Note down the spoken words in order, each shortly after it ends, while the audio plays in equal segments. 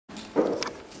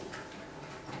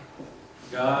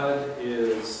God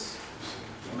is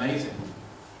amazing.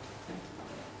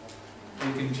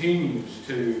 He continues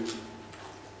to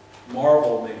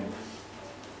marvel me.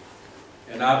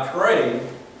 And I pray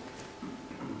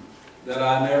that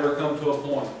I never come to a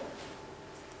point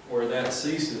where that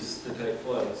ceases to take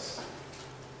place.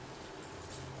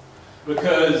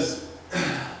 Because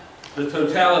the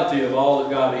totality of all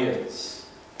that God is,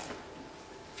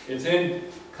 it's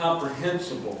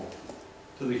incomprehensible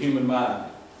to the human mind.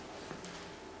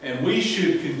 And we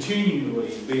should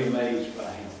continually be amazed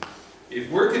by Him. If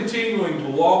we're continuing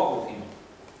to walk with Him,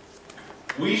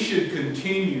 we should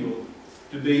continue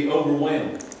to be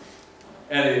overwhelmed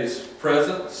at His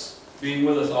presence, being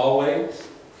with us always,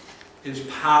 His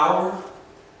power,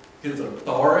 His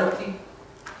authority,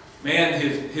 man,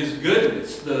 His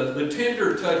goodness, the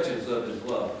tender touches of His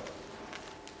love.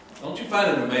 Don't you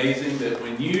find it amazing that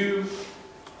when you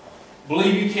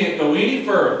believe you can't go any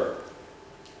further,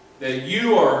 that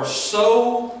you are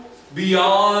so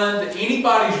beyond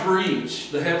anybody's reach,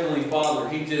 the Heavenly Father,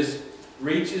 He just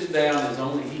reaches down as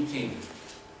only He can.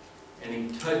 And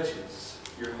He touches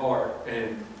your heart,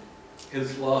 and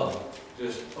His love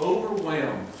just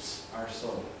overwhelms our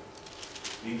soul.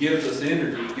 He gives us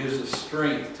energy, He gives us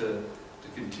strength to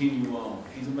continue on.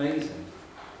 He's amazing.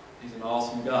 He's an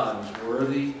awesome God. He's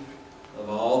worthy of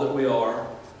all that we are,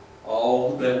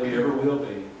 all that we ever will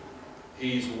be.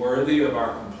 He's worthy of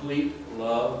our complete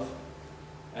love,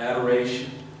 adoration,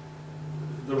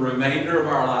 the remainder of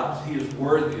our lives. He is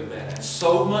worthy of that. And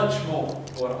so much more.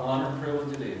 What an honor and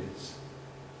privilege it is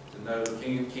to know the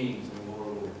King of Kings and the Lord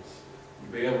of Lords.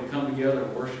 To be able to come together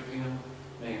and worship Him,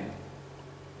 man,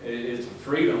 it's a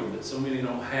freedom that so many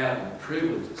don't have, and a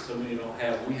privilege that so many don't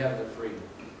have. We have that freedom.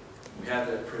 We have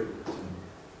that privilege. And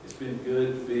it's been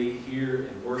good to be here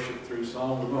and worship through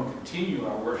song. We're going to continue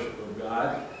our worship of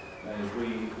God. As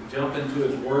we jump into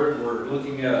His Word, we're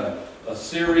looking at a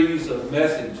series of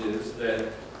messages that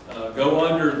go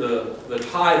under the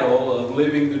title of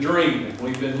Living the Dream. And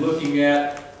we've been looking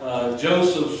at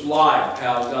Joseph's life,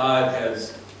 how God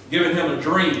has given him a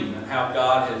dream and how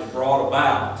God has brought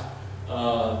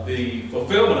about the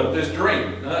fulfillment of this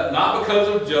dream. Not because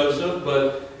of Joseph,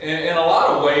 but in a lot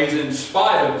of ways in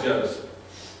spite of Joseph.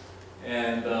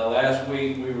 And last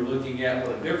week we were looking at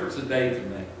what a difference a day can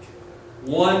make.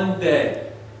 One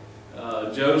day,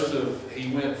 Joseph,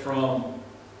 he went from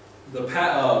the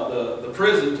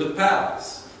prison to the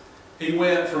palace. He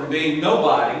went from being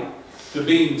nobody to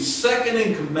being second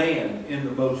in command in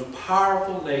the most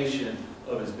powerful nation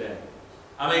of his day.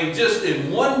 I mean, just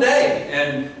in one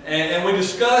day. And we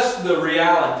discussed the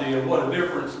reality of what a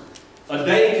difference a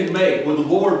day can make with the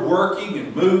Lord working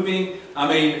and moving. I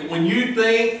mean, when you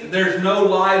think there's no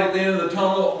light at the end of the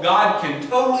tunnel, God can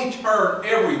totally turn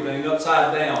everything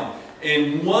upside down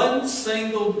in one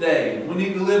single day. We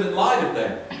need to live in light of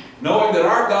that, knowing that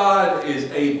our God is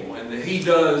able and that He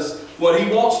does what He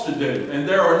wants to do. And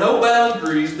there are no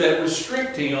boundaries that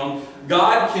restrict Him.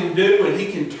 God can do, and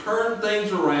He can turn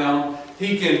things around.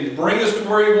 He can bring us to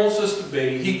where He wants us to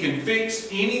be. He can fix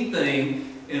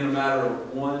anything in a matter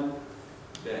of one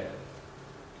day.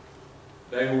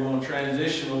 Today we're going to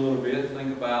transition a little bit and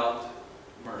think about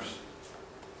mercy.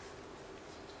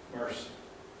 Mercy.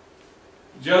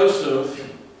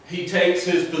 Joseph, he takes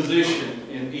his position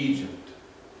in Egypt.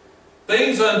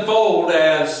 Things unfold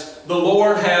as the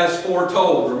Lord has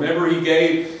foretold. Remember, He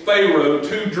gave Pharaoh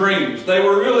 2 dreams. They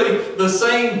were really the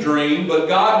same dream, but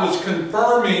God was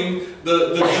confirming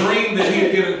the dream that He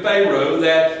had given Pharaoh,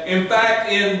 that in fact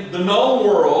in the known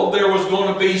world there was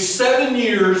going to be 7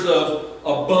 years of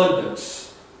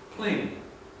abundance, plenty.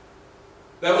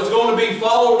 That was going to be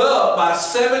followed up by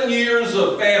 7 years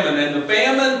of famine. And the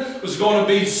famine was going to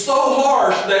be so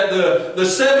harsh that the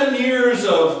 7 years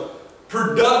of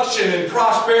production and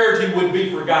prosperity would be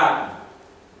forgotten.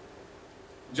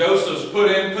 Joseph's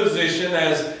put in position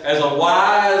as a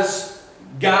wise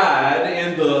guide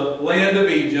in the land of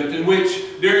Egypt, in which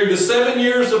during the 7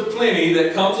 years of plenty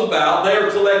that comes about, they are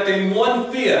collecting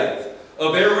 1/5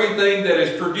 of everything that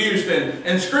is produced.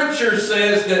 And Scripture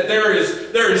says that there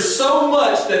is so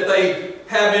much that they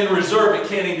have in reserve it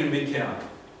can't even be counted.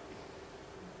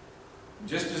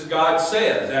 Just as God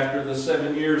says, after the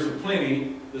 7 years of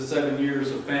plenty, the 7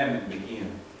 years of famine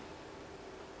begin.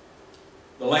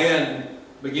 The land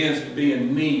begins to be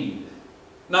in need.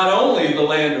 Not only the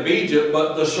land of Egypt,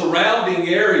 but the surrounding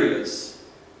areas,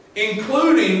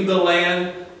 including the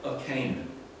land of Canaan.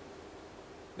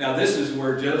 Now this is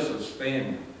where Joseph's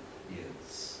family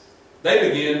is. They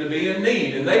begin to be in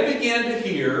need, and they begin to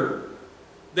hear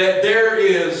that there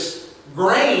is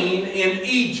grain in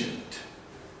Egypt.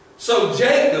 So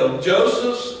Jacob,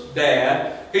 Joseph's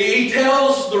dad, he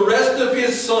tells the rest of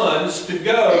his sons to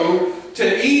go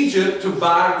to Egypt to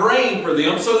buy grain for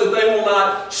them so that they will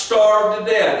not starve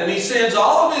to death. And he sends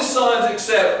all of his sons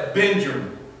except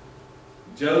Benjamin,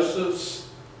 Joseph's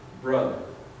brother,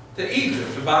 to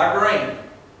Egypt to buy grain.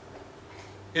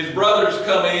 His brothers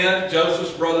come in,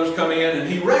 Joseph's brothers come in, and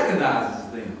he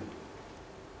recognizes them.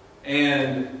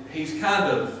 And he's kind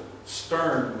of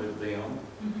stern with them.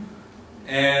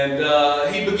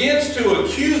 And he begins to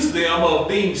accuse them of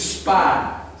being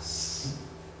spies.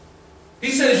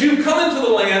 He says, you've come into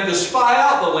the land to spy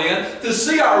out the land, to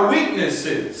see our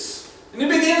weaknesses. And he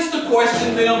begins to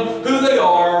question them, who they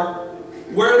are,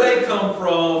 where they come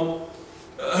from,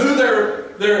 who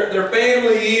their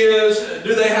family is,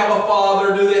 do they have a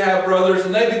father, do they have brothers,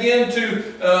 and they begin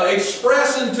to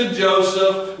express into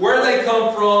Joseph where they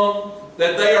come from,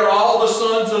 that they are all the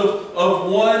sons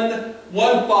of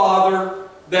one father,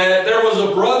 that there was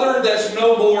a brother that's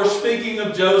no more, speaking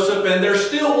of Joseph, and there's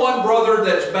still one brother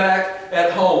that's back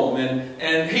at home.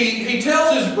 And he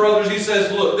tells his brothers, he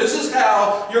says, look, this is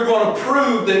how you're going to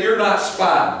prove that you're not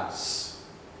spies.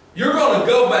 You're going to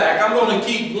go back. I'm going to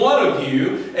keep one of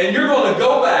you, and you're going to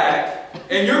go back,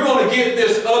 and you're going to get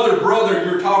this other brother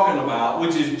you're talking about,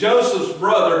 which is Joseph's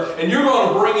brother, and you're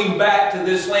going to bring him back to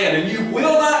this land. And you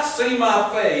will not see my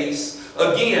face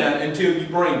again until you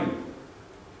bring him.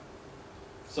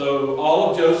 So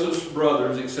all of Joseph's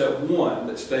brothers, except one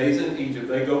that stays in Egypt,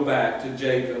 they go back to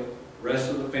Jacob. The rest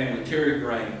of the family carry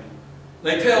grain.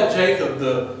 They tell Jacob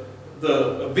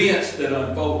the events that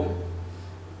unfolded.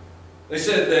 They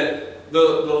said that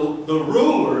the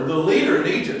ruler, the leader in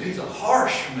Egypt, he's a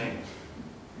harsh man.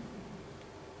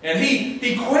 And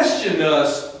he questioned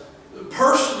us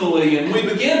personally, and we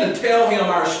began to tell him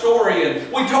our story.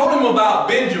 And we told him about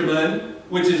Benjamin,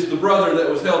 which is the brother that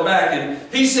was held back. And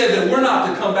he said that we're not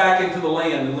to come back into the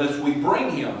land unless we bring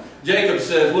him. Jacob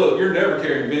says, look, you're never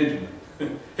carrying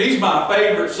Benjamin. He's my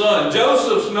favorite son.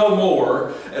 Joseph's no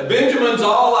more. Benjamin's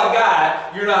all I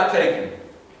got. You're not taking him.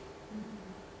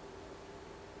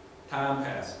 Time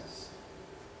passes.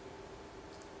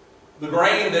 The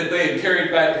grain that they had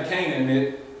carried back to Canaan,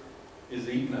 it is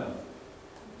eaten up.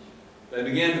 They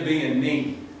began to be in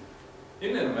need.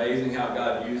 Isn't it amazing how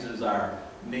God uses our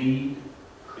need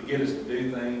to get us to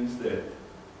do things that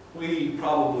we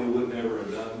probably would never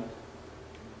have done?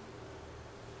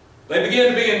 They began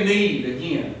to be in need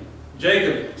again.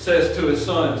 Jacob says to his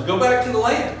sons, go back to the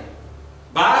land.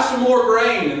 Buy some more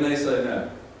grain. And they say, no.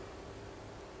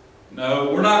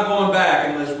 No, we're not going back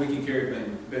unless we can carry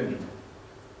Benjamin.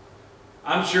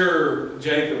 I'm sure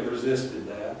Jacob resisted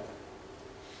that.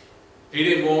 He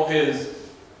didn't want his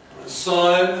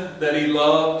son that he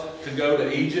loved to go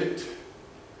to Egypt.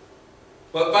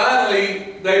 But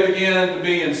finally, they began to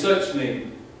be in such need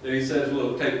that he says,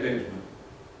 look, take Benjamin.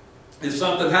 If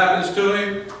something happens to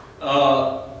him,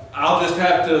 I'll just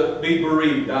have to be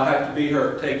bereaved. I'll have to be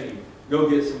hurt. Take him. Go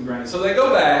get some grain. So they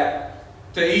go back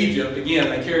to Egypt. Again,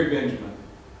 they carry Benjamin.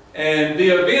 And the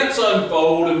events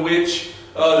unfold in which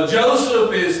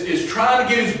Joseph is trying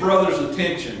to get his brothers'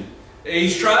 attention.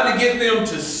 He's trying to get them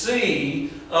to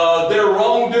see their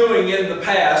wrongdoing in the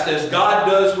past, as God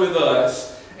does with us.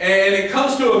 And it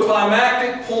comes to a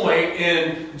climactic point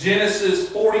in Genesis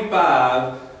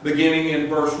 45, beginning in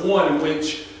verse 1, in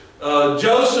which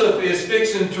Joseph is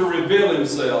fixing to reveal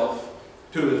himself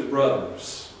to his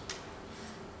brothers.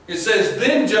 It says,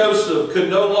 then Joseph could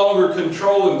no longer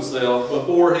control himself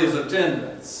before his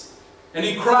attendants. And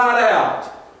he cried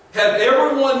out, have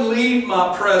everyone leave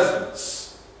my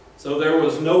presence. So there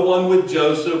was no one with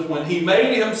Joseph when he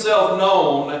made himself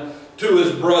known to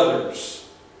his brothers.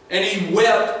 And he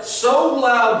wept so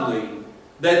loudly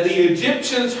that the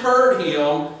Egyptians heard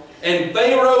him, and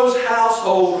Pharaoh's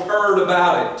household heard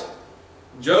about it.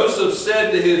 Joseph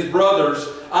said to his brothers,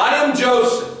 I am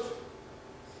Joseph.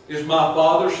 Is my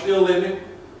father still living?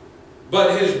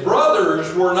 But his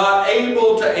brothers were not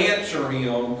able to answer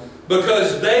him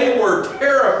because they were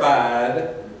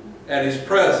terrified at his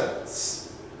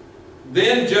presence.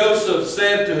 Then Joseph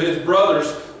said to his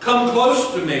brothers, come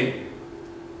close to me.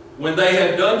 When they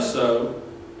had done so,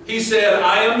 he said,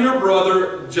 I am your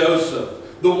brother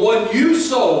Joseph, the one you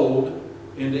sold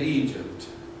into Egypt.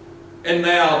 And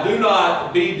now do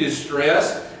not be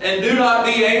distressed, and do not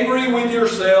be angry with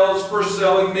yourselves for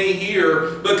selling me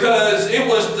here, because it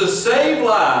was to save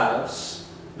lives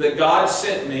that God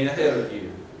sent me ahead of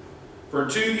you. For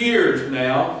 2 years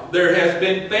now there has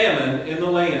been famine in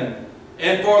the land,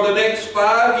 and for the next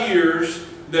 5 years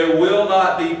there will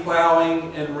not be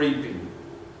plowing and reaping.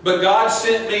 But God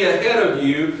sent me ahead of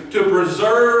you to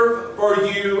preserve for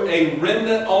you a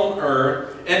remnant on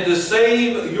earth and to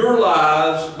save your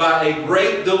lives by a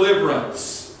great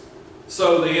deliverance.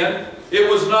 So then, it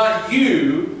was not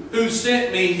you who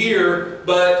sent me here,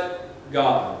 but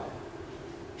God.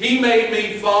 He made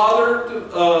me father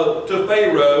to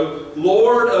Pharaoh,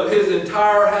 lord of his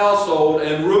entire household,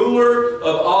 and ruler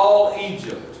of all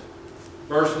Egypt.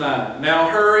 Verse 9. Now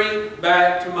hurry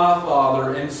back to my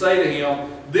father and say to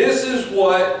him, this is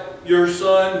what your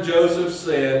son Joseph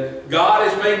said. God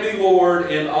has made me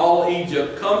Lord in all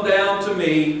Egypt. Come down to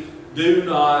me. Do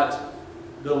not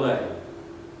delay.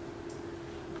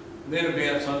 Then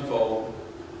events unfold.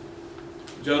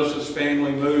 Joseph's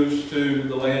family moves to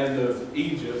the land of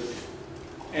Egypt.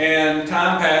 And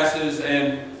time passes,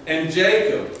 and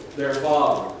Jacob, their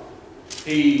father,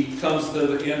 he comes to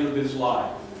the end of his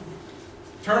life.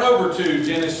 Turn over to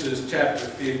Genesis chapter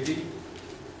 50.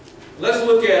 Let's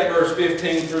look at verse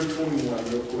 15 through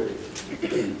 21 real quick.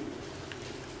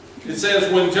 It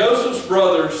says, when Joseph's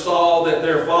brothers saw that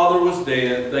their father was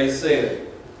dead, they said,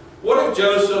 what if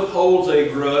Joseph holds a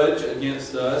grudge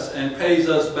against us and pays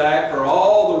us back for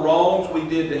all the wrongs we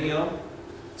did to him?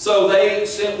 So they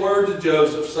sent word to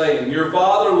Joseph, saying, your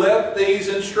father left these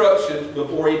instructions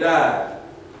before he died.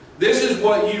 This is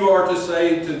what you are to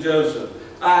say to Joseph.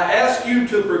 I ask you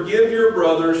to forgive your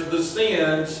brothers the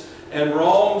sins and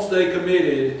wrongs they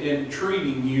committed in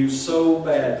treating you so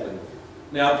badly.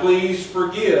 Now please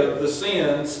forgive the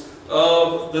sins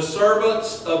of the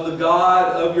servants of the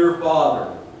God of your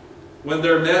father. When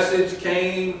their message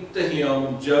came to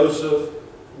him, Joseph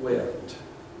wept.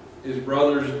 His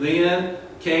brothers then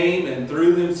came and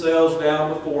threw themselves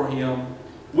down before him.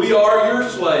 We are your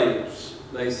slaves,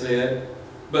 they said.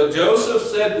 But Joseph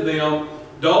said to them,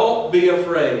 don't be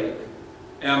afraid.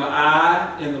 Am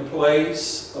I in the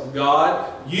place of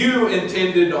God? You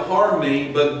intended to harm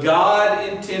me, but God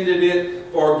intended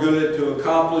it for good to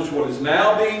accomplish what is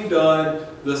now being done,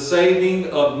 the saving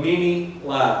of many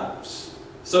lives.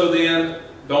 So then,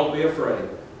 don't be afraid.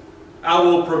 I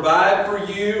will provide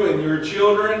for you and your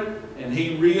children. And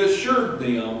he reassured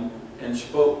them and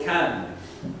spoke kindly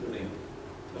to them.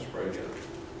 Let's pray together.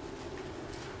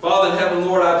 Father in heaven,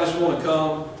 Lord, I just want to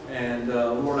come and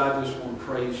Lord, I just want to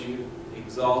praise you,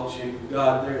 exalt you.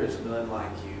 God, there is none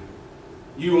like you.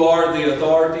 You are the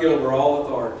authority over all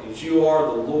authorities. You are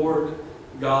the Lord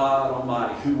God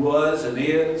Almighty, who was and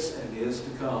is to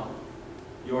come.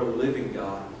 You are the living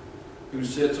God who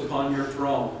sits upon your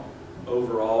throne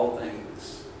over all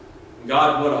things.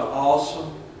 God, what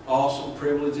an awesome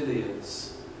privilege it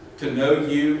is to know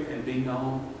you and be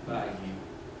known by you.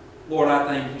 Lord, I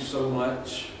thank you so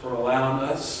much for allowing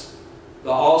us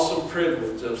the awesome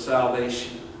privilege of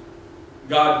salvation.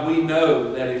 God, we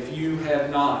know that if you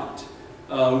had not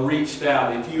reached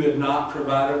out, if you had not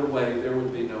provided a way, there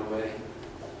would be no way.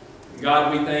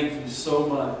 God, we thank you so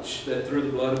much that through the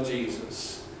blood of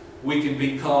Jesus, we can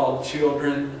be called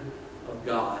children of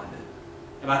God.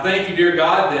 And I thank you, dear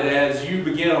God, that as you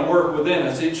begin a work within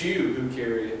us, it's you who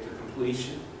carry it to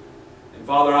completion. And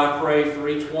Father, I pray for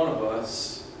each one of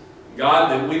us, God,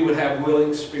 that we would have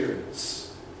willing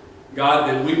spirits. God,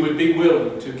 that we would be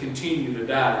willing to continue to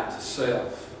die to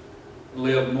self and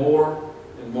live more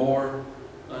and more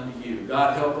unto you.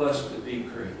 God, help us to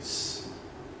decrease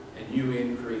and you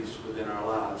increase within our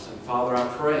lives. And Father, I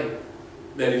pray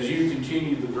that as you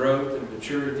continue the growth and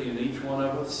maturity in each one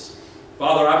of us,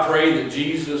 Father, I pray that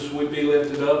Jesus would be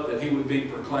lifted up, that he would be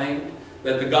proclaimed,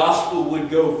 that the gospel would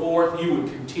go forth, you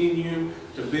would continue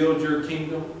to build your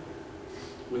kingdom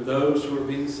with those who are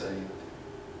being saved.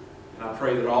 And I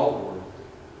pray that all the world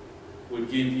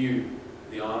would give you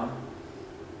the honor,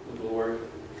 the glory,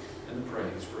 and the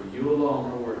praise. For you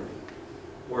alone are worthy.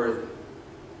 Worthy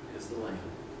is the Lamb.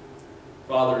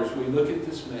 Father, as we look at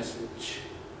this message,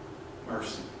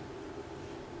 mercy,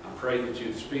 I pray that you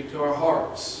would speak to our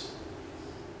hearts.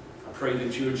 I pray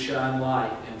that you would shine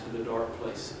light into the dark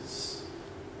places.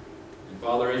 And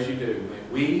Father, as you do,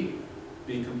 may we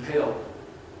be compelled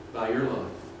by your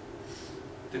love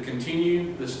to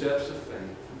continue the steps of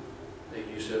faith that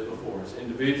you set before us,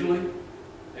 individually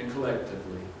and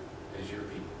collectively as your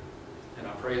people. And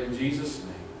I pray in Jesus'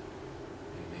 name,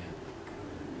 amen.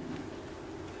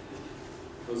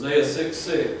 Hosea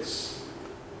 6:6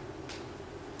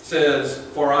 says,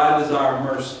 for I desire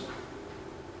mercy,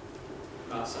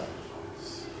 not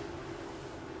sacrifice.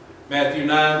 Matthew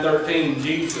 9:13,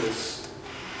 Jesus,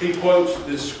 he quotes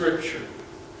this scripture.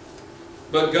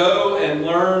 But go and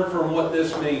learn from what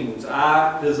this means.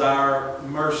 I desire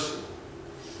mercy,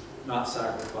 not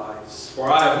sacrifice. For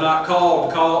I have not come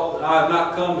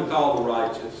to call the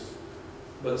righteous,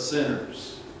 but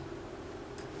sinners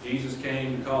Jesus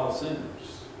came to call sinners.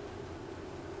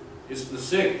 It's the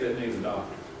sick that need a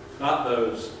doctor, not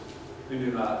those who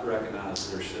do not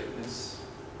recognize their sickness.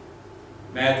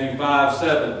 Matthew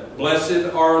 5:7,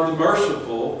 blessed are the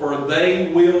merciful, for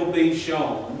they will be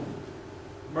shown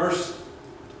mercy.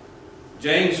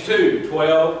 James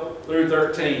 2:12 through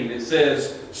 13, it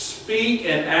says, speak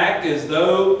and act as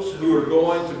those who are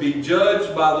going to be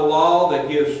judged by the law that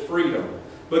gives freedom,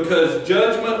 because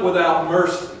judgment without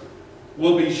mercy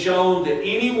will be shown to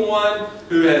anyone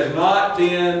who has not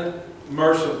been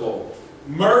merciful.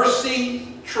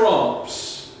 Mercy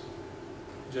trumps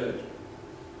judgment.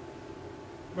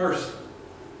 Mercy.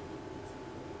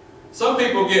 Some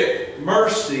people get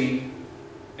mercy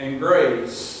and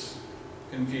grace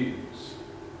confused,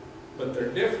 but they're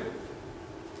different.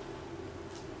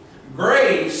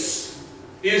 Grace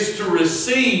is to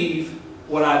receive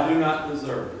what I do not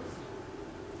deserve.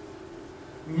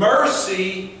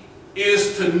 Mercy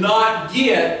is to not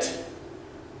get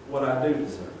what I do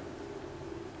deserve.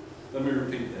 Let me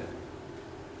repeat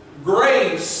that.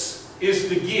 Grace is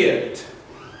to get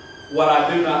what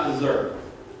I do not deserve.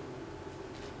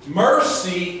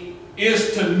 Mercy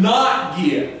is to not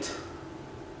get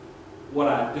what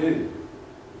I do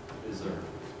deserve.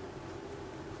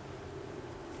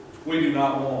 We do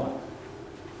not want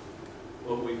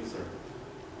what we deserve.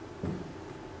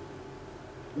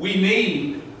 We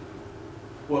need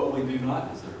what we do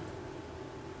not deserve.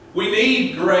 We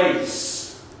need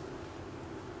grace.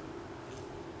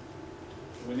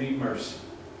 We need mercy.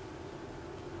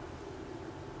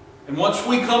 And once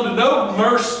we come to know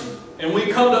mercy and we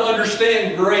come to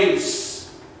understand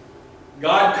grace,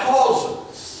 God calls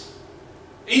us,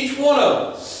 each one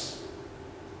of us,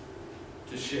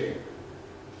 to share.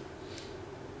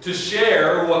 To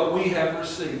share what we have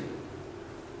received.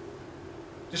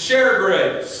 To share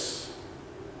grace.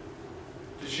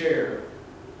 To share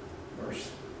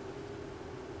mercy.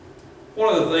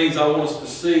 One of the things I want us to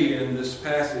see in this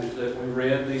passage that we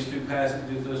read, these two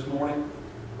passages this morning,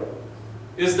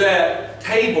 is that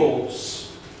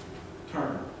tables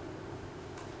turn.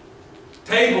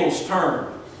 Tables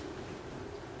turn.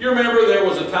 You remember there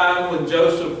was a time when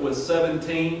Joseph was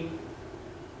 17?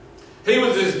 He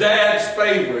was his dad's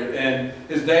favorite, and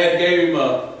his dad gave him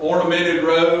an ornamented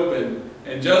robe,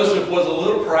 and Joseph was a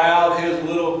little proud, he was a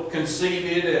little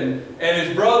conceited, and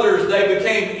his brothers, they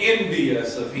became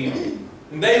envious of him,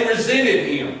 and they resented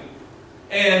him.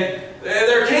 And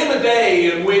there came a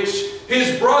day in which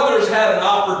his brothers had an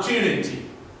opportunity.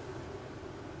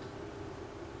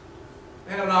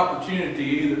 They had an opportunity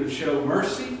either to show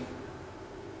mercy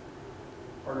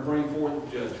or to bring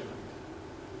forth judgment.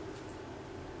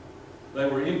 They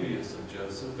were envious of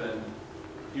Joseph, and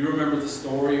you remember the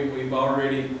story. We've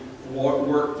already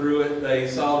worked through it. They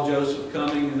saw Joseph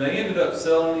coming, and they ended up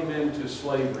selling him into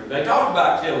slavery. They talked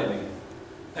about killing him.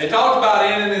 They talked about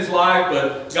ending his life,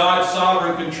 but God's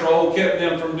sovereign control kept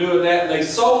them from doing that, and they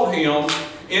sold him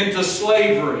into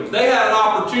slavery. They had an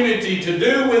opportunity to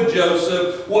do with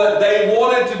Joseph what they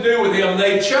wanted to do with him.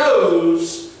 They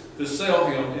chose to sell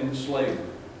him into slavery.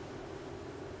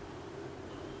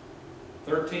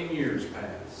 13 years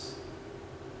pass,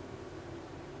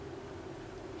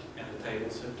 and the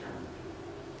tables have turned.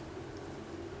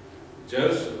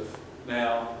 Joseph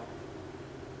now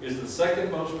is the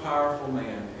second most powerful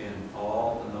man in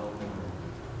all the known world.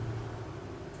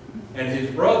 And his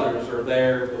brothers are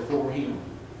there before him.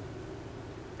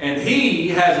 And he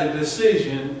has a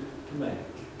decision to make.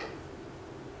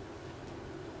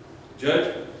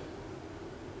 Judgment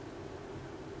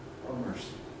or mercy.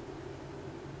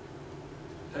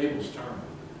 Tables turn.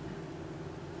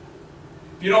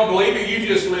 If you don't believe it, you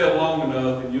just live long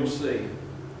enough and you'll see.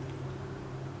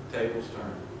 Tables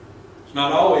turn. It's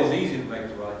not always easy to make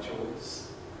the right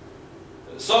choice.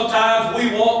 Sometimes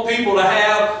we want people to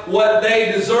have what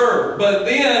they deserve. But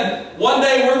then, one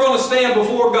day we're going to stand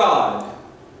before God.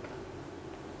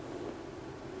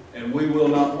 And we will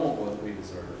not want what we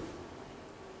deserve.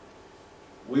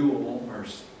 We will want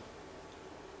mercy.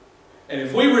 And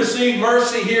if we receive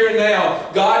mercy here and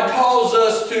now, God calls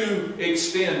us to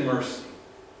extend mercy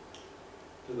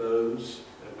to those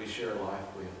that we share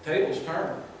life with. Tables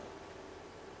turn.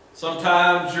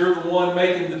 Sometimes you're the one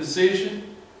making the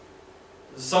decision.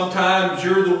 Sometimes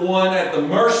you're the one at the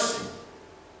mercy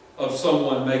of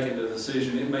someone making the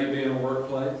decision. It may be in a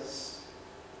workplace.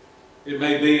 It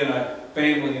may be in a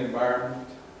family environment.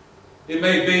 It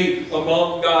may be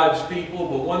among God's people,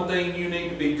 but one thing you need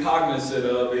to be cognizant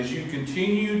of as you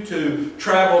continue to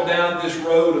travel down this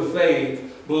road of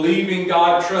faith, believing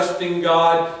God, trusting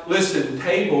God, listen,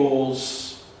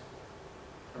 tables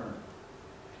turn.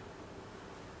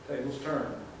 Tables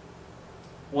turn.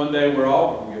 One day we're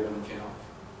all going to give an account.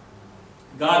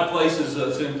 God places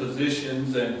us in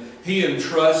positions and He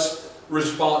entrusts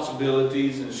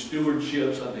responsibilities and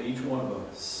stewardships unto each one of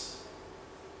us.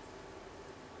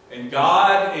 And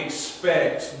God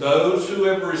expects those who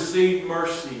have received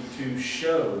mercy to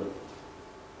show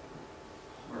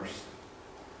mercy,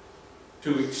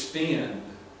 to extend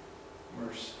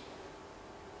mercy.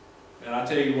 And I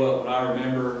tell you what, when I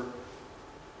remember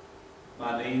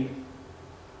my need,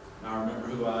 and I remember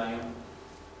who I am,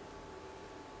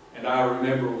 and I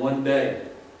remember one day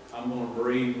I'm going to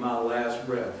breathe my last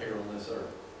breath here on this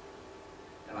earth,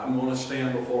 and I'm going to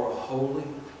stand before a holy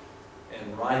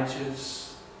and righteous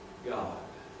God,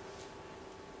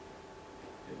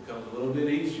 it becomes a little bit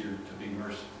easier to be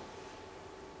merciful,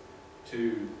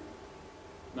 to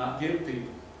not give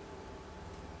people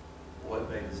what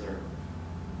they deserve,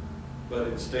 but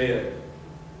instead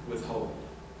withhold.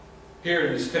 Here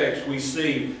in this text we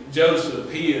see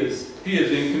Joseph, he is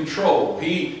in control.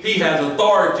 He has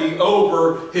authority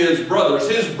over his brothers.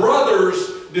 His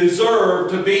brothers deserve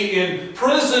to be in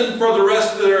prison for the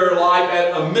rest of their life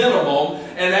at a minimum,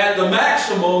 and at the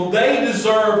maximum they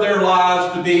deserve their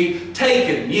lives to be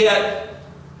taken. Yet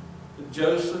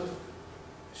Joseph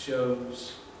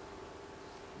shows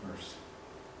mercy.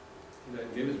 He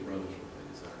doesn't give his brothers what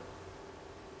they deserve.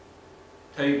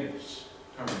 Tables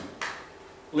turn.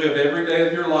 Live every day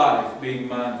of your life being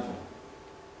mindful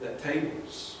that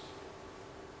tables,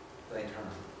 they turn.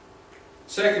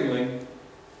 Secondly,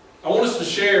 I want us to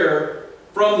share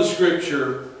from the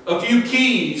Scripture a few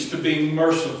keys to being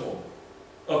merciful.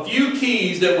 A few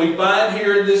keys that we find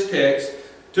here in this text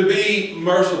to be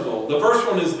merciful. The first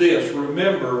one is this: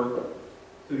 remember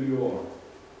who you are.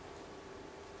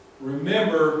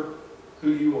 Remember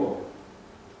who you are.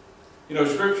 You know,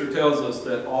 Scripture tells us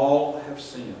that all have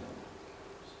sinned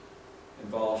and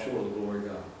fall short of the glory of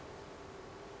God.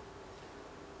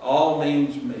 All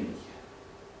means me.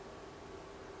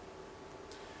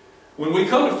 When we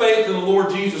come to faith in the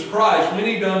Lord Jesus Christ, we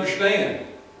need to understand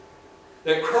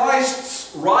that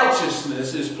Christ's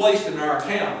righteousness is placed in our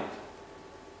account.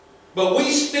 But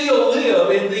we still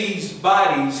live in these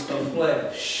bodies of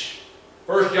flesh.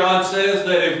 1 John says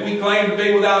that if we claim to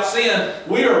be without sin,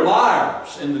 we are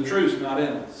liars and the truth's not in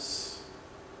us.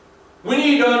 We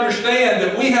need to understand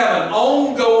that we have an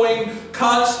ongoing,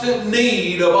 constant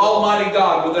need of Almighty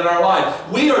God within our life.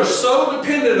 We are so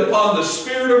dependent upon the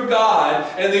Spirit of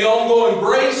God and the ongoing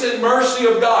grace and mercy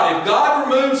of God. If God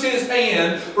removes His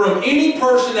hand from any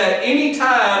person at any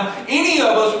time, any of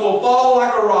us will fall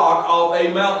like a rock off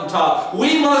a mountaintop.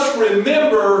 We must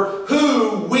remember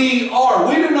who we are.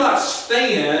 We do not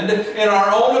stand in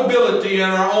our own ability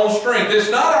and our own strength.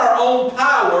 It's not our own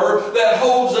power that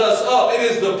holds us up. It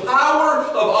is the power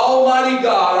of Almighty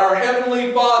God, our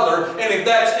Heavenly Father, and if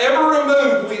that's ever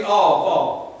removed, we all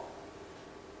fall.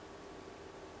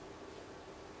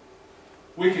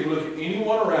 We can look at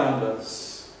anyone around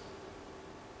us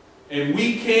and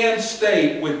we can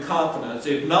state with confidence,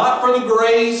 if not for the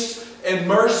grace and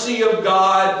mercy of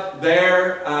God,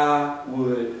 there I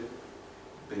would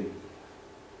be.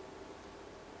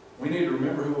 We need to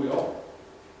remember who we are.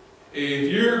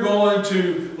 If you're going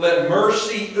to let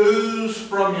mercy ooze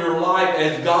from your life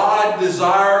as God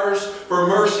desires for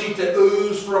mercy to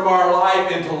ooze from our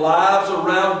life into lives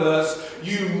around us,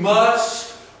 you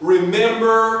must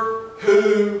remember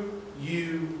who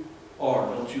you are.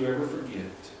 Don't you ever forget.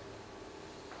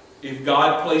 If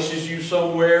God places you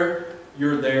somewhere,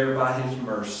 you're there by His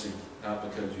mercy, not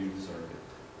because you deserve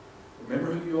it.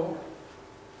 Remember who you are.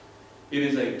 It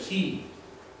is a key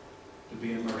to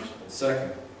being merciful.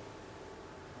 Second,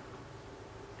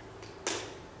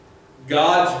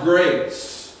 God's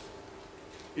grace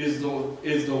is the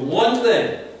one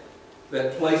thing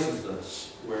that places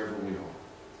us wherever we are.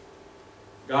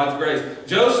 God's grace.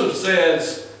 Joseph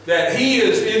says that he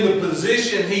is in the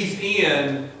position he's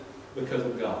in because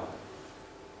of God.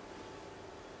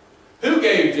 Who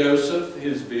gave Joseph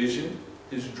his vision,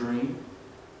 his dream?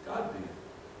 God did.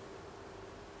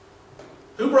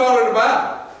 Who brought it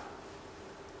about?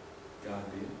 God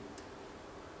did.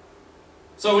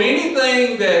 So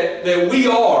anything that we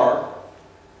are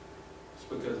is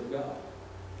because of God.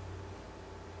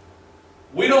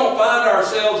 We don't find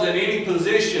ourselves in any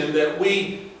position that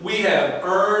we have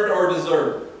earned or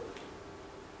deserved.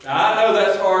 Now, I know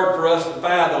that's hard for us to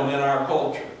fathom in our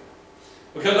culture.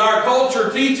 Because our culture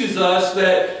teaches us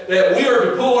that we are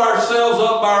to pull ourselves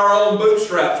up by our own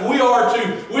bootstraps. We are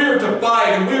to fight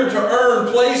and we are to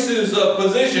earn places of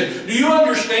position. Do you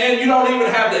understand you don't even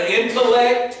have the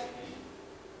intellect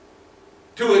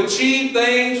to achieve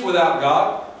things without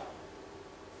God?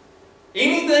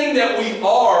 Anything that we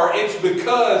are, it's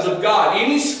because of God.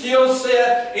 Any skill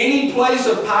set, any place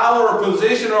of power or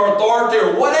position or authority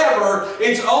or whatever,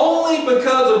 it's only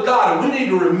because of God. And we need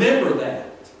to remember that.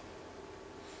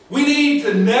 We need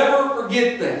to never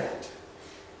forget that.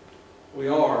 We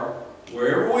are,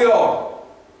 wherever we are,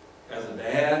 as a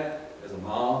dad, as a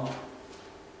mom,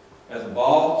 as a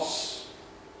boss,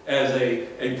 as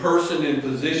a person in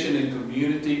position in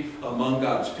community among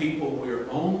God's people, we are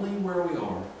only where we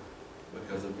are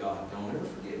because of God. Don't ever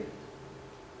forget it.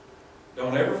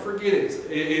 Don't ever forget it.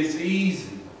 It's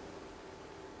easy.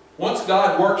 Once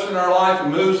God works in our life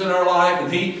and moves in our life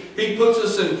and He puts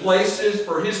us in places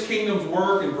for His kingdom's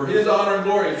work and for His honor and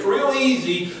glory, it's real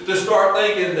easy to start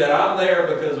thinking that I'm there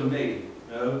because of me.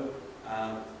 No,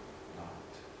 I'm not.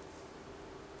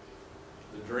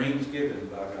 The dream's given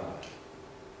by God.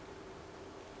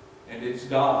 And it's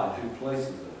God who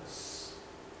places us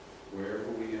wherever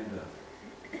we end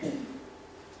up.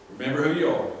 Remember who you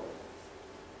are.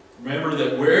 Remember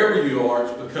that wherever you are,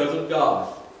 it's because of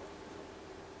God.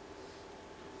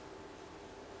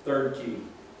 Third key.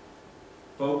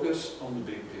 Focus on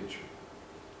the big picture.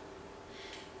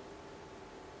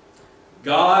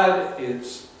 God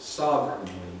is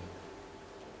sovereignly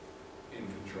in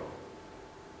control.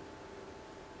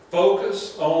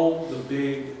 Focus on the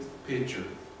big picture.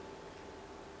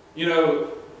 You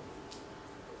know,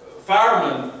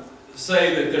 firemen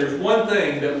say that there's one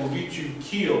thing that will get you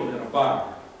killed in a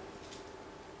fire.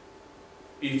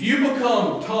 If you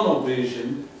become tunnel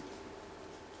vision,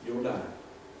 you'll die.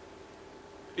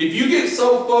 If you get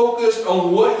so focused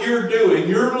on what you're doing,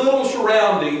 your little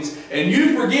surroundings, and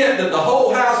you forget that the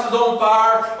whole house is on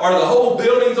fire or the whole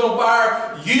building's on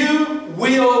fire, you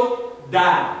will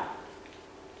die.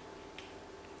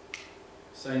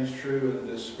 Same's true in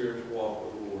this spiritual walk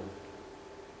with the Lord.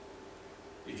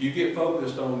 If you get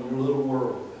focused on your little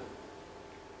world,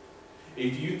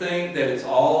 if you think that it's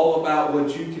all about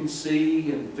what you can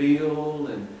see and feel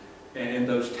and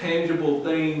those tangible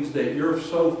things that you're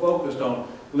so focused on,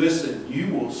 listen, you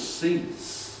will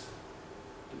cease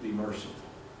to be merciful.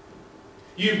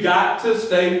 You've got to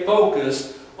stay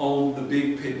focused on the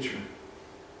big picture.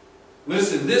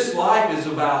 Listen, this life is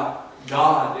about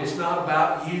God. It's not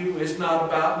about you. It's not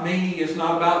about me. It's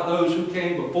not about those who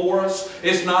came before us.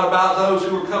 It's not about those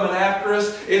who are coming after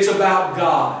us. It's about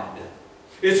God.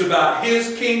 It's about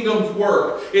His kingdom's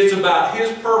work. It's about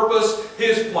His purpose,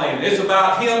 His plan. It's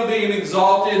about Him being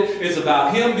exalted. It's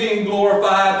about Him being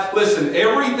glorified. Listen,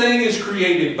 everything is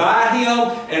created by Him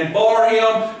and for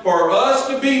Him. For us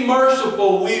to be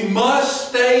merciful, we must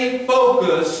stay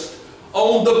focused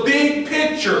on the big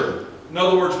picture. In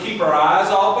other words, keep our eyes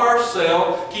off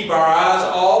ourselves, keep our eyes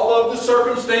off of the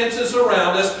circumstances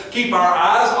around us, keep our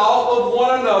eyes off of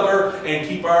one another, and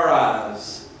keep our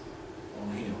eyes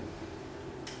on Him.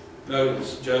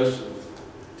 Notice Joseph,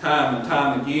 time and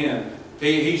time again,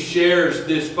 he shares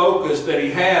this focus that he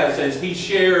has as he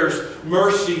shares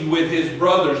mercy with his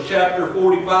brothers. Chapter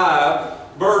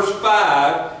 45, verse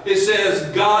 5, it says,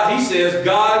 he says,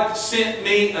 God sent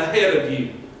me ahead of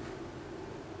you.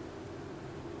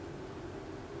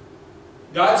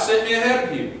 God sent me ahead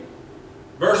of you.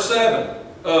 Verse 7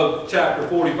 of chapter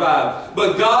 45.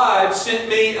 But God sent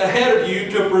me ahead of you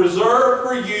to preserve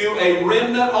for you a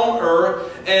remnant on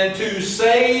earth and to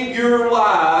save your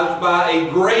lives by a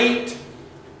great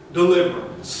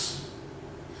deliverance.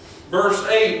 Verse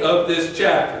 8 of this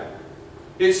chapter.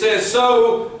 It says,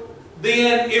 so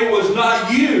then it was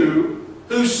not you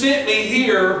who sent me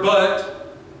here,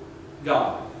 but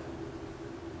God.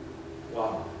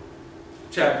 Wow.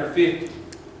 Chapter 50.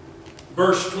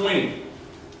 Verse 20.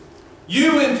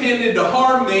 You intended to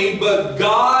harm me, but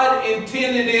God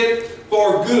intended it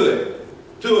for good,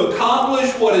 to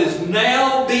accomplish what is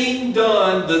now being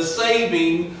done, the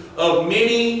saving of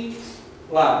many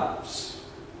lives.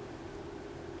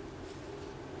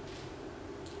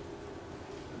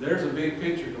 There's a big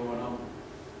picture going on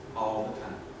all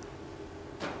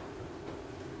the time.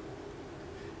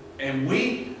 And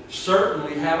we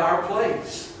certainly have our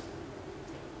place,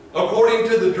 according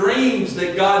to the dreams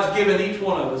that God's given each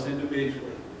one of us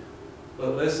individually.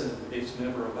 But listen, it's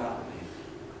never about me.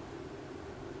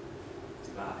 It's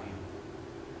about Him.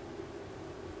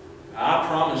 I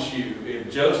promise you, if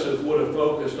Joseph would have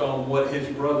focused on what his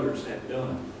brothers had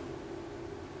done,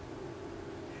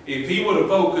 if he would have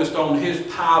focused on his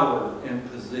power and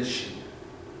position,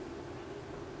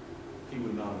 he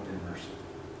would not have been merciful.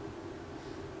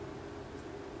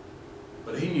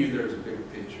 But he knew there was a bigger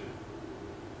picture.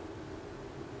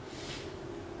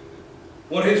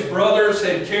 What his brothers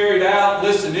had carried out,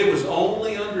 listen, it was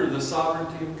only under the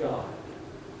sovereignty of God.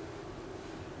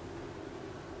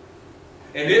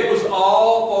 And it was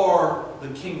all for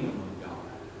the kingdom of God.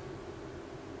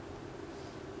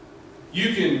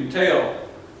 You can tell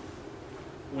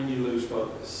when you lose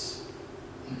focus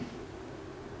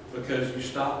because you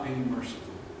stop being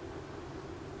merciful.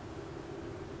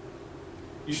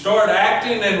 You start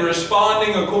acting and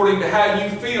responding according to how you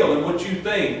feel and what you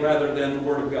think rather than the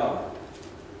Word of God.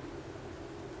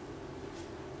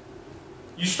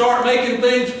 You start making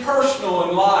things personal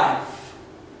in life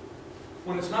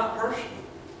when it's not personal.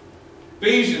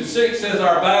 Ephesians 6 says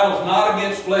our battle is not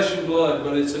against flesh and blood,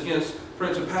 but it's against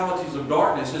principalities of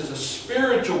darkness. It's a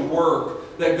spiritual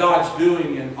work that God's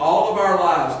doing in all of our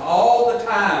lives, all the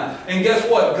time. And guess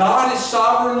what? God is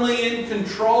sovereignly in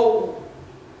control.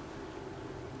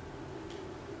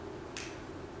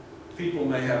 People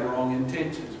may have wrong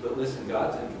intentions, but listen,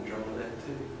 God's in control of that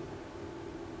too.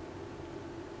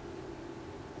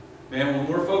 Man, when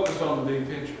we're focused on the big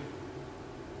picture,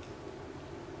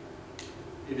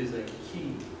 it is a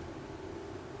key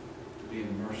to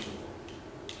being merciful.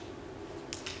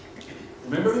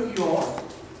 Remember who you are.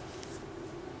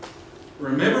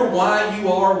 Remember why you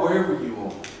are wherever you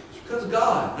are. It's because of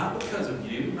God, not because of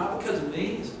you, not because of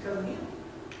me, it's because of Him.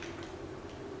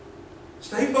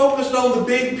 Stay focused on the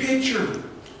big picture.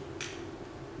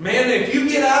 Man, if you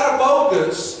get out of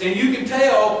focus, and you can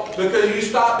tell because you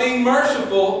stop being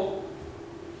merciful,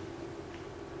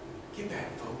 get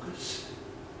back focused.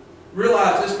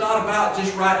 Realize it's not about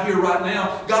just right here, right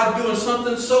now. God's doing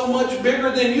something so much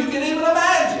bigger than you can even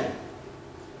imagine.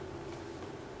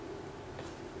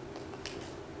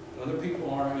 Other people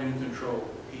aren't in control.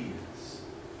 He is.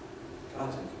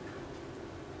 God's in control.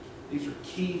 These are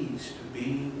keys to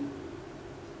being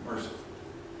merciful.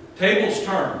 Tables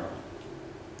turn.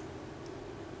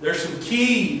 There's some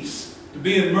keys to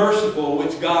being merciful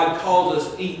which God calls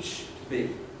us each to be.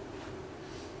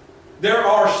 There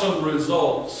are some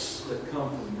results that come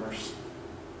from mercy.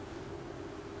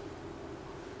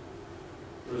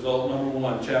 Result number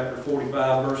 1, chapter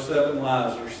 45, verse 7,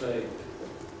 lives are saved.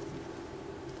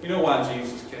 You know why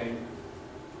Jesus came?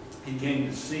 He came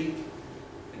to seek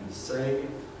and to save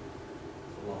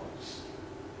the lost.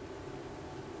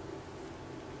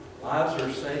 Lives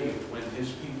are saved when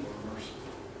His people are merciful.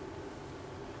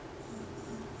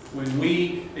 When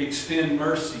we extend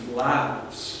mercy,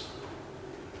 lives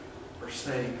are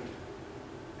saved.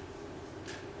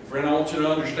 And friend, I want you to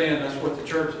understand that's what the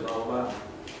church is all about.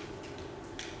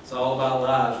 It's all about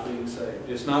lives being saved.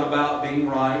 It's not about being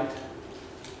right.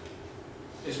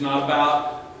 It's not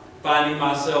about finding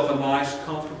myself a nice,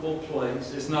 comfortable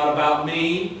place. It's not about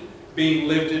me being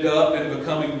lifted up and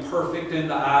becoming perfect in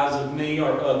the eyes of me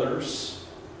or others.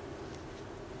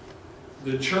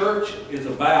 The church is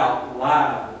about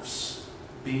lives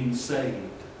being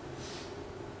saved.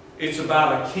 It's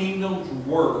about a kingdom's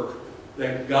work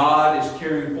that God is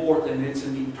carrying forth, and it's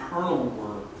an eternal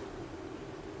work.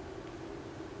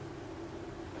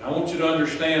 And I want you to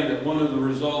understand that one of the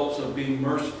results of being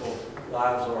merciful,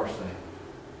 lives are saved.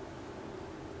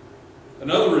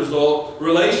 Another result,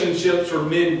 relationships are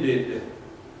mended.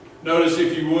 Notice,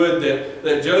 if you would,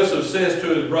 that Joseph says to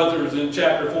his brothers in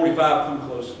chapter 45, come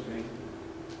close to me.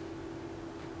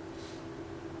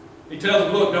 He tells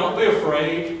them, look, don't be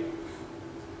afraid.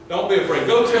 Don't be afraid.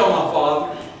 Go tell my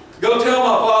father. Go tell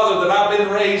my father that I've been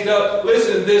raised up.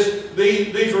 Listen,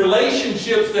 these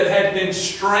relationships that had been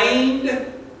strained,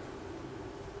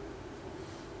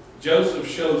 Joseph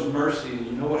shows mercy, and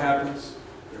you know what happens?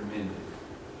 They're mended.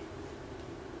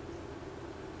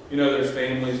 You know, there's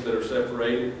families that are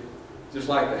separated, just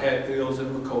like the Hatfields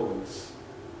and McCoys.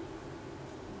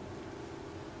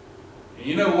 And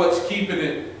you know what's keeping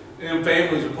them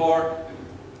families apart?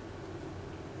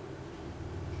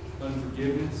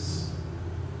 Unforgiveness,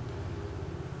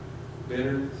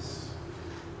 bitterness,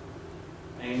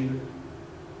 anger.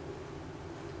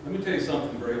 Let me tell you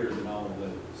something greater than all of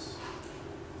those.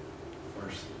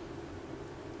 Mercy.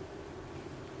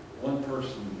 One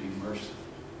person would be merciful.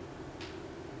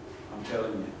 I'm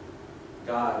telling you,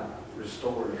 God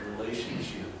restores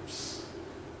relationships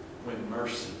when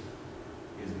mercy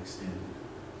is extended.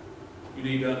 You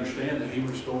need to understand that He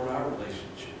restored our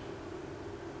relationship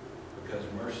because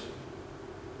mercy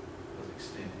was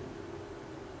extended.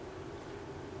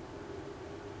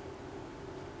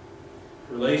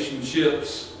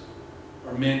 Relationships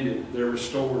are mended. They're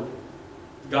restored.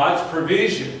 God's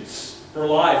provisions for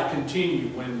life continue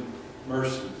when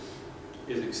mercy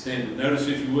is extended. Notice,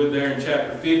 if you would, there in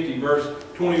chapter 50, verse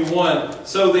 21,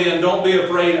 so then, don't be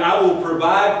afraid. I will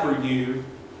provide for you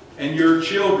and your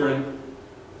children.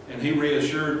 And He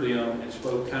reassured them and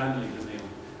spoke kindly to them.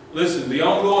 Listen, the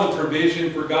ongoing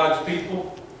provision for God's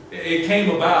people, it came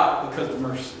about because of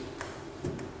mercy.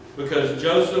 because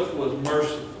Joseph was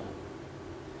merciful.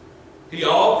 He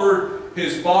offered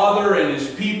his father and his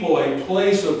people a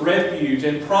place of refuge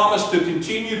and promised to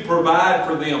continue to provide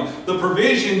for them. The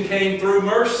provision came through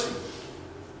mercy.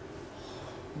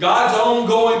 God's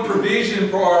ongoing provision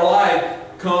for our life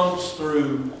comes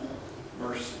through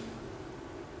mercy.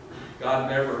 God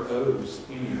never owes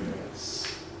any of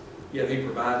us, yet He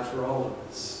provides for all of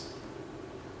us.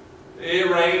 It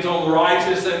rains on the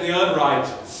righteous and the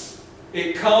unrighteous.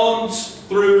 It comes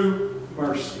through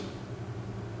mercy.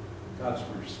 God's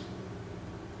mercy.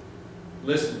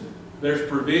 Listen, there's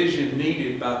provision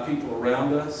needed by people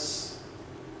around us,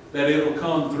 that it'll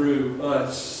come through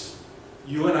us,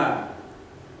 you and I,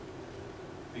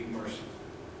 being merciful.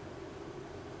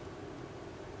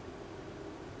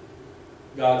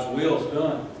 God's will is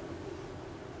done.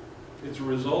 It's a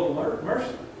result of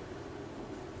mercy.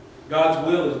 God's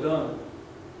will is done.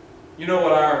 You know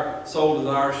what our sole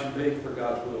desire should be? For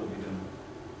God's will to be done.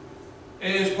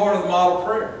 And it's part of the model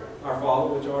prayer. Our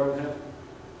Father, which art in heaven,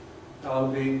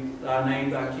 hallowed be thy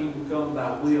name, thy kingdom come,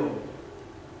 thy will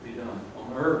be done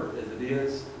on earth as it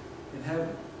is in heaven.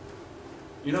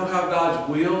 You know how God's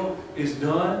will is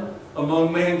done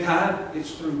among mankind?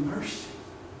 It's through mercy.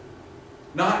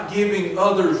 Not giving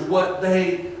others what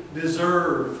they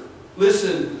deserve.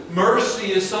 Listen,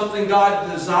 mercy is something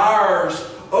God desires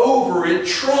over. It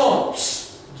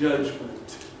trumps judgment.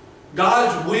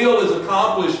 God's will is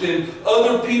accomplished in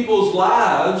other people's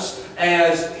lives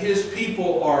as His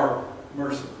people are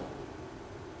merciful.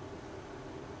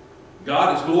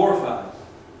 God is glorified.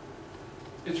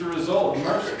 It's a result of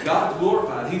mercy. God is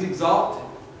glorified. He's exalted.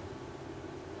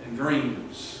 And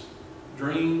dreams.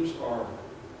 Dreams are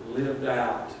lived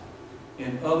out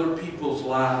in other people's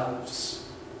lives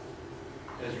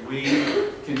as we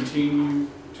continue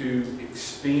to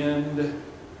extend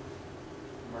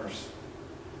mercy.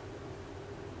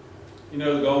 You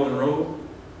know the golden rule?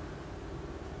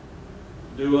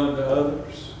 Do unto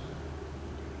others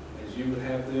as you would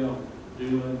have them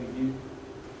do unto you.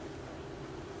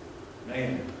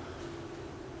 Man,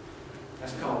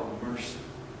 that's called mercy.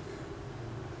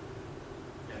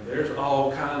 And there's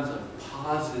all kinds of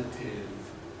positive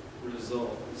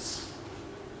results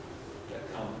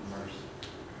that come from mercy.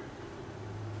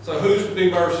 So who's to be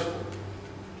merciful?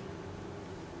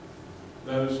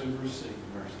 Those who receive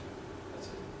mercy. That's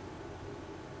it.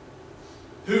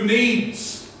 Who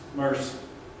needs mercy?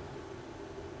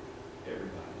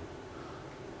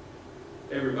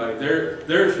 Everybody.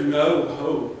 There's no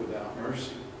hope without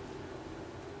mercy.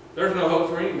 There's no hope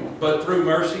for anyone. But through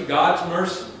mercy, God's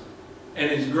mercy,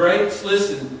 and His grace,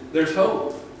 listen, there's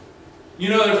hope. You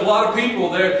know, there's a lot of people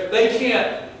there, they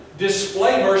can't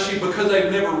display mercy because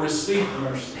they've never received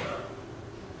mercy.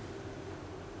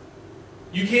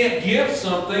 You can't give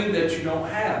something that you don't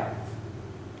have.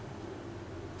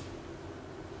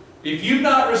 If you've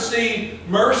not received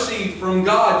mercy from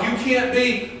God, you can't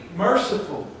be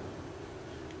merciful.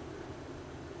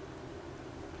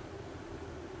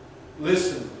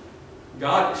 Listen,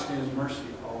 God extends mercy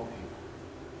to all people.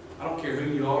 I don't care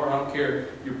who you are. I don't care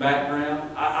your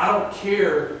background. I don't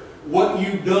care what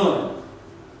you've done.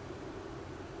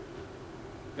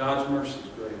 God's mercy is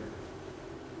greater.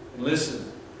 And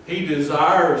listen, He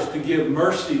desires to give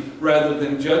mercy rather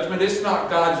than judgment. It's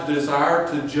not God's desire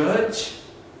to judge,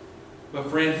 but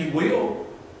friend, He will.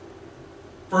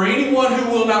 For anyone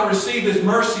who will not receive His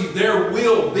mercy, there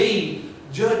will be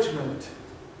judgment.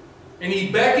 And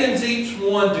He beckons each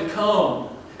one to come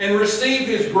and receive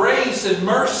His grace and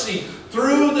mercy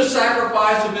through the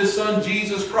sacrifice of His Son,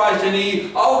 Jesus Christ. And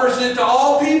He offers it to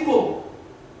all people.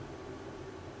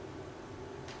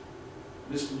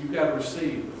 Listen, you've got to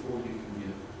receive before you can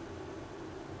give.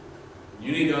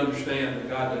 You need to understand that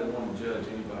God doesn't want to judge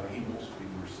anybody. He wants to be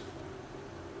merciful.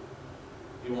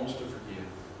 He wants to forgive.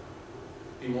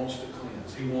 He wants to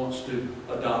cleanse. He wants to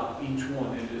adopt each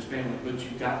one into His family. But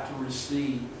you've got to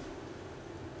receive.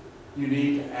 You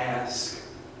need to ask.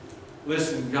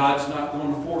 Listen, God's not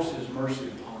going to force His mercy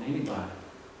upon anybody.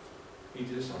 He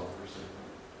just offers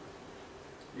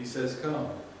it. He says, come.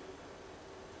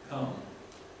 Come.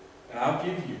 And I'll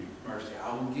give you mercy.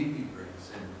 I will give you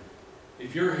grace. And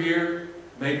if you're here,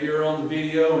 maybe you're on the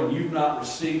video and you've not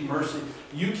received mercy,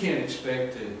 you can't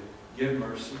expect to give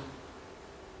mercy.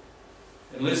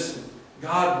 And listen,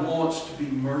 God wants to be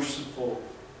merciful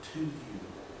to you.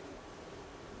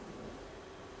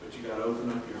 But you got to open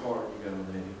up your heart. You got to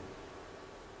let Him.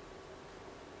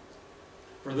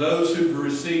 For those who've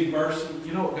received mercy,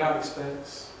 you know what God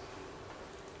expects?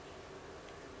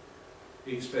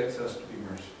 He expects us to be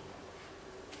merciful.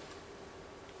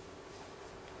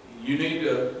 You need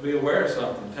to be aware of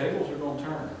something. Tables are going to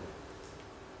turn.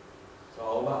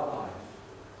 all about life.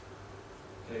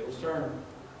 Tables turn.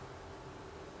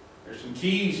 There's some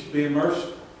keys to being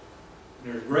merciful.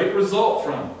 And there's great result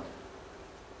from it.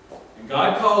 And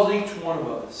God calls each one of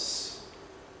us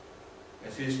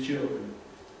as His children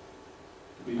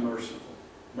to be merciful.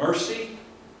 Mercy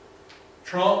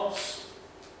trumps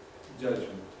judgment.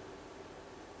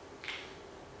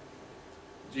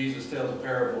 Jesus tells a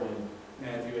parable in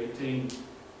Matthew 18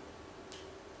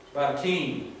 about a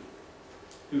king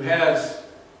who has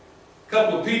a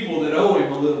couple of people that owe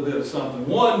him a little bit of something,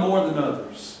 one more than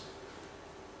others.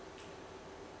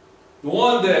 The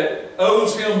one that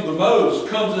owes him the most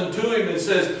comes into him and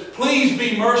says, "Please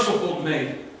be merciful to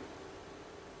me.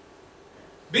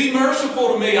 Be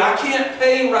merciful to me. I can't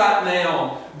pay right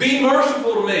now. Be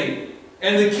merciful to me."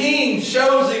 And the king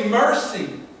shows him mercy.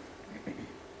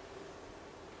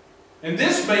 And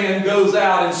this man goes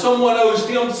out and someone owes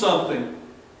him something.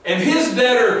 And his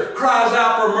debtor cries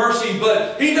out for mercy,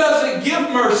 but he doesn't give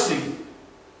mercy.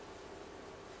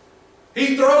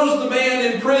 He throws the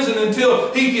man in prison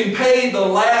until he can pay the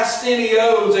last cent he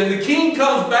owes. And the king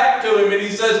comes back to him and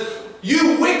he says,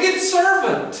 "You wicked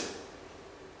servant!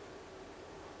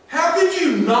 How could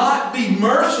you not be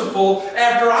merciful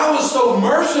after I was so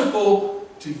merciful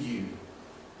to you?"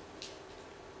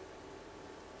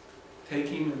 Take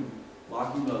him and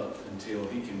lock him up until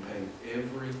he can pay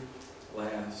every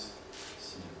last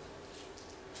cent.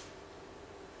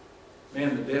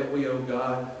 Man, the debt we owe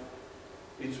God,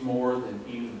 it's more than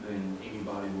anything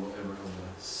anybody will ever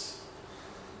owe us.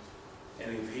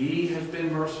 And if He has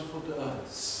been merciful to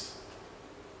us,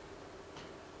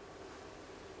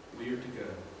 we are to go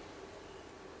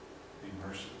be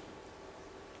merciful